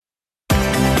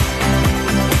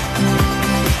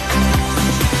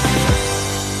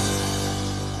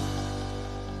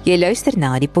Jy luister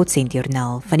na die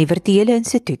Potsendjoernaal van die Virtuele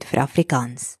Instituut vir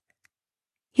Afrikaans.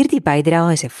 Hierdie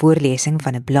bydrae is 'n voorlesing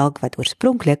van 'n blog wat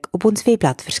oorspronklik op ons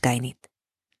webblad verskyn het.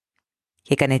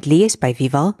 Jy kan dit lees by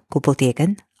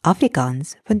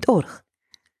viva-afrikaans.org,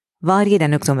 waar jy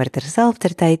dan ook sommer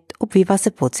terselfdertyd op Viva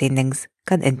se potsendings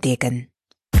kan inteken.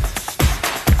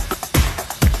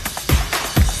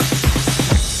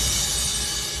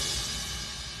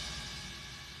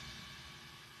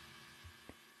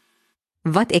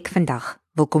 Wat ek vandag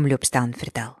wil kom loop staan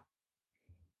vertel.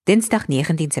 Dinsdag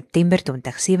 19 September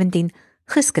 2017,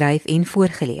 geskryf en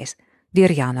voorgelees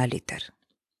deur Jana Luther.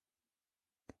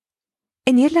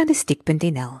 In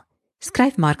Nederlandistiek.nl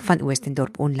skryf Mark van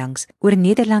Oostendorp onlangs oor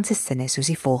Nederlandse sinne soos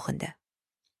die volgende.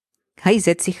 Hy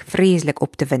sit zich vreeslik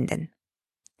op te winden.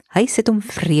 Hy sit hom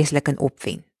vreeslik in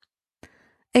opwen.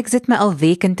 Ek sit my al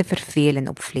weken te vervelen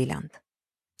op Vlieland.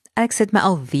 Ek sit my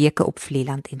al weke op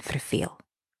Vlieland en verveel.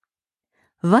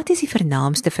 Wat is die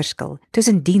vernaamste verskil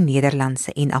tussen die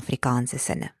Nederlandse en Afrikaanse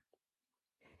sinne?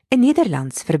 In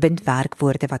Nederlands verbind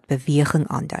werkwoorde wat beweging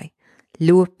aandui,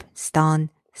 loop,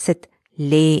 staan, sit,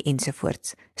 lê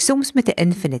ensovoorts, soms met 'n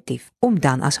infinitief om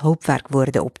dan as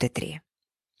hulpwerkwoorde op te tree.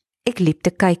 Ek liep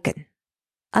te kyken,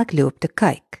 ek loop te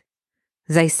kyk,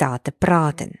 sy saat te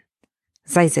praten,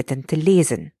 sy zitten te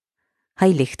lezen,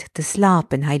 hy lig te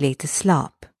slaap en hy lê te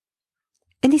slaap.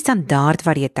 In die standaard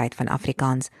variëteit van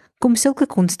Afrikaans kom sulke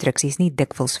konstruksies nie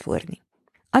dikwels voor nie.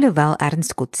 Alhoewel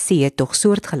Ernst Coetzee tog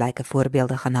soortgelyke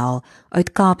voorbeelde gaan haal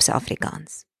uit Kaapse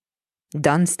Afrikaans.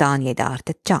 Dan staan jy daar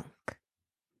te tjank.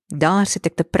 Daar sit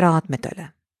ek te praat met hulle.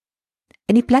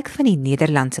 In die plek van die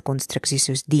Nederlandse konstruksies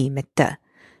soos die met te,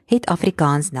 het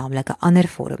Afrikaans naamlik 'n ander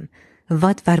vorm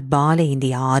wat verbale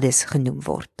hendiades genoem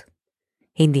word.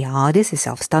 Hendiades is 'n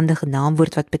selfstandige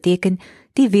naamwoord wat beteken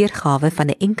die weergawe van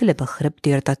 'n enkele begrip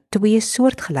deurdat twee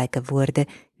soortgelyke woorde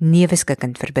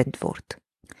neeweskikkend verbind word.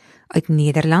 Uit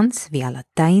Nederlands via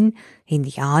Latyn,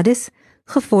 hendiades,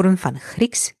 gevorm van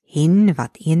Grieks, hen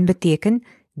wat een beteken,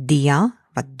 dia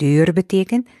wat deur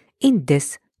beteken, en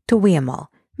dis tweemaal,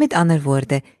 met ander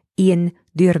woorde, een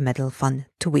deur middel van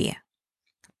twee.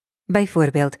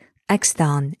 Byvoorbeeld, ek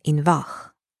staan en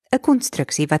wag, 'n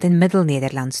konstruksie wat in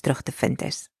Middelnederlands terug te vind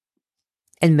is.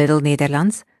 In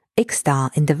Middelnederlands, ek sta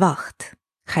in de wacht,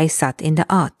 gij sat in de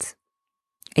aat.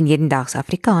 In hedendaags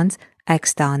Afrikaans, ek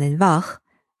staan en wag,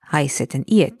 hy sit en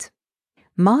eet.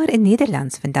 Maar in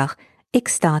Nederlands vandag,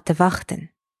 ek sta te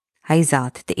wachten, hy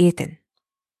zat te eten.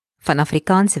 Van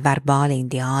Afrikaanse verbale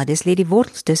hendiades lê die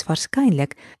wortels dus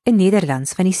waarskynlik in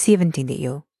Nederlands van die 17de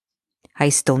eeu. Hy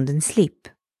stond en sliep,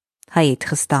 hy het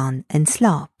gestaan in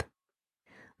slaap.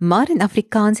 Maar in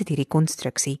Afrikaans het hierdie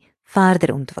konstruksie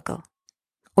verder ontwikkel.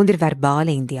 Onder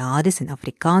verbale hendiades in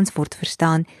Afrikaans word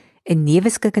verstaan 'n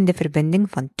neeweskikkende verbinding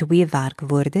van twee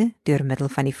werkwoorde deur middel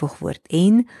van die voegwoord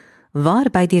en,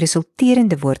 waarby die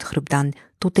resulterende woordgroep dan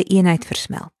tot 'n eenheid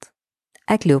versmelt.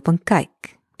 Ek loop en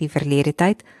kyk, die verlede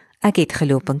tyd, ek het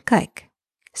geloop en kyk.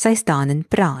 Sy staan en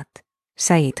praat,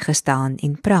 sy het gestaan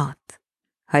en praat.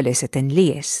 Hulle sit en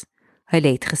lees,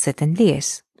 hulle het gesit en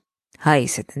lees. Hy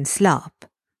sit en slaap,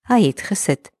 hy het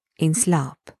gesit en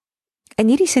slaap. In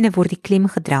hierdie sinne word die klem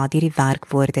gedra deur die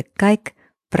werkwoorde kyk,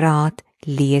 praat,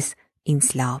 lees en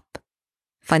slaap.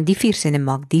 Van die 4 sinne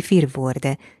maak die 4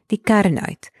 woorde die kern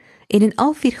uit, en in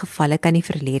al 4 gevalle kan die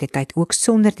verlede tyd ook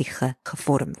sonder die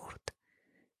gevorm word.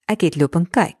 Ek het loop en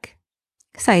kyk,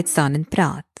 sy het staan en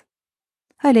praat,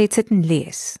 hy het sit en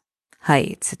lees, hy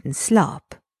het sit en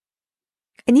slaap.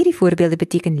 In hierdie voorbeelde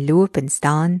beteken loop en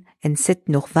staan en sit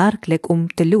nog werklik om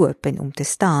te loop en om te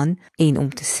staan en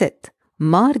om te sit.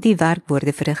 Maar die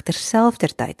werkwoorde verrig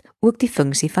terselfdertyd ook die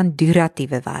funksie van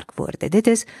duratiewe werkwoorde. Dit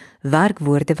is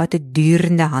werkwoorde wat 'n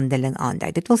durende handeling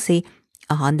aandui. Dit wil sê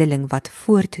 'n handeling wat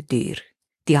voortduur.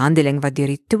 Die handeling wat deur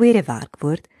die tweede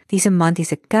werkwoord, die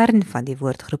semantiese kern van die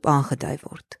woordgroep aangedui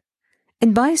word.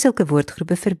 In baie sulke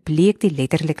woordgroepe verbleek die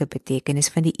letterlike betekenis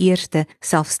van die eerste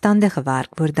selfstandige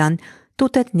werkwoord dan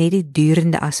totdat net die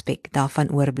durende aspek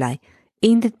daarvan oorbly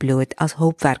en dit bloot as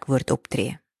hulpwerkwoord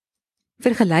optree.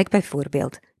 Vergelyk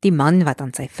byvoorbeeld die man wat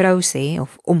aan sy vrou sê,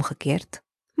 of omgekeerd,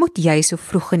 moet jy so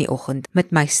vroeg in die oggend met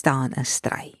my staan en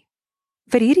stry.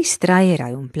 Vir hierdie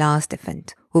stryery om plaas te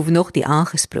vind, hoef nog die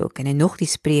aangesproken en nog die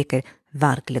spreker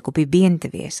werklik op die been te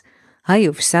wees. Hy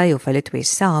of sy of hulle twee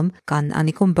saam kan aan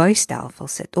die kombuistafel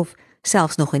sit of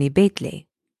selfs nog in die bed lê.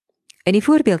 In die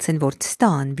voorbeeldsin word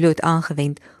staan bloot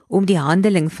aangewend om die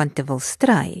handeling van te wil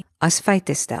stry as feit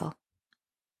te stel.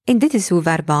 En dit is hoe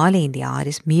verbale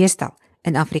hendiades meestal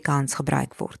in Afrikaans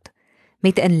gebruik word,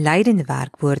 met 'n inleidende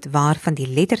werkwoord waarvan die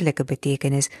letterlike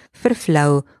betekenis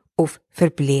vervlou of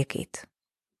verbleek het.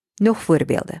 Nog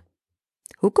voorbeelde.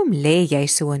 Hoekom lê jy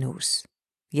so in hoes?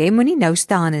 Jy moenie nou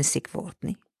staan en siek word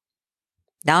nie.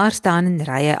 Daar staan in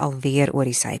rye alweer oor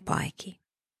die sypaadjie.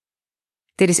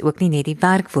 Dit is ook nie net die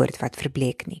werkwoord wat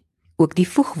verbleek nie. Ook die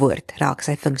voegwoord raak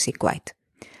sy funksie kwyt.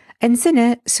 In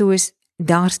sinne soos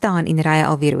daar staan en rye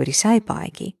alweer oor die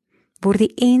sypaadjie, word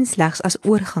die en slegs as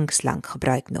oorgangsklank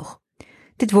gebruik nog.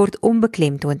 Dit word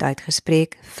onbeklemtoond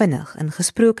uitgespreek, vinnig in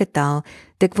gesproke taal,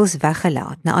 dikwels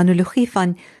weggelaat, na analogie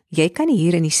van jy kan nie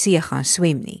hier in die see gaan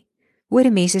swem nie. Hoor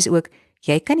 'n mens is ook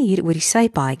jy kan nie hier oor die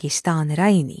sypaadjie staan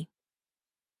ry nie.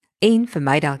 En vir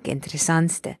my dalk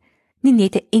interessantste, nie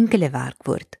net 'n enkele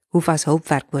werkwoord hoef as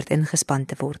hulpwerkwoord ingespan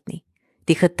te word nie.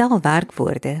 Die getal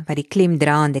werkwoorde wat die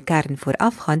klemdraande kern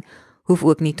voorafgaan, hoef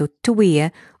ook nie tot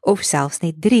 2 of selfs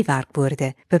net 3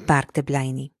 werkwoorde beperk te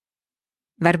bly nie.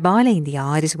 Verbale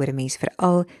indiades hoor 'n mens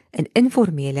veral in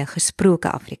informele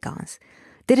gesproke Afrikaans.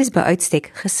 Dit is by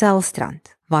uitstek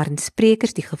geselstrand, waarin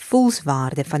sprekers die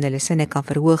gevoelswaarde van hulle sinne kan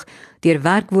verhoog deur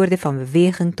werkwoorde van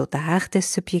beweging tot 'n hegte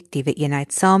subjektiewe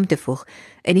eenheid saam te voeg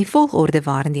in die volgorde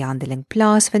waarin die handeling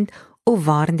plaasvind of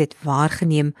waarin dit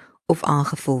waargeneem of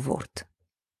aangevoel word.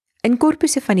 In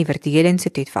korpusse van die Virtuele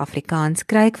Instituut vir Afrikaans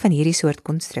kry ek van hierdie soort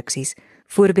konstruksies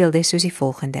voorbeelde soos die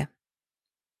volgende.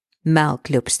 Melk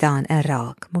loop staan en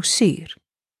raak, mos suur.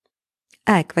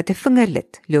 Ek wat 'n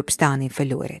vingerlid loop staan en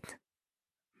verloor het.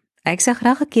 Ek sal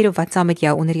graag 'n keer of wat saam met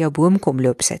jou onder jou boom kom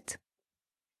loop sit.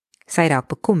 Sy raak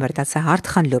bekommerd dat sy hart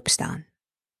gaan loop staan.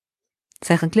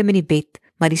 Sy gaan klim in die bed,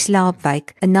 maar die slaap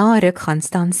wyk en na 'n ruk gaan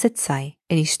staan sit sy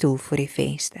in die stoel voor die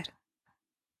venster.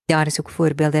 Daar is ook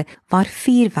voorbeelde waar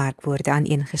 4 werkwoorde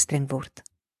aaneengestring word.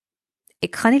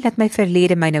 Ek gaan nie laat my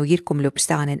verlede my nou hier kom loop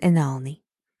staan en inhaal nie.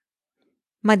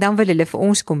 Maar dan wil hulle vir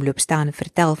ons kom loop staan en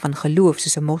vertel van geloof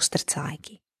soos 'n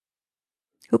mosterdsaadjie.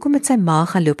 Hoekom het sy ma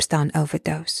gaan loop staan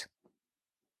overdose?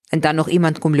 En dan nog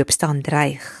iemand kom loop staan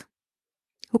dreig.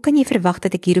 Hoe kan jy verwag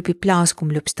dat ek hier op die plaas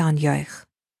kom loop staan juig?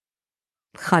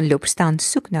 Gaan loop staan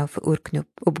soek nou vir oorknop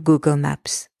op Google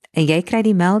Maps en jy kry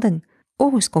die melding,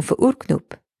 ons kom vir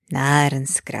oorknop,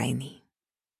 nêrens kry nie.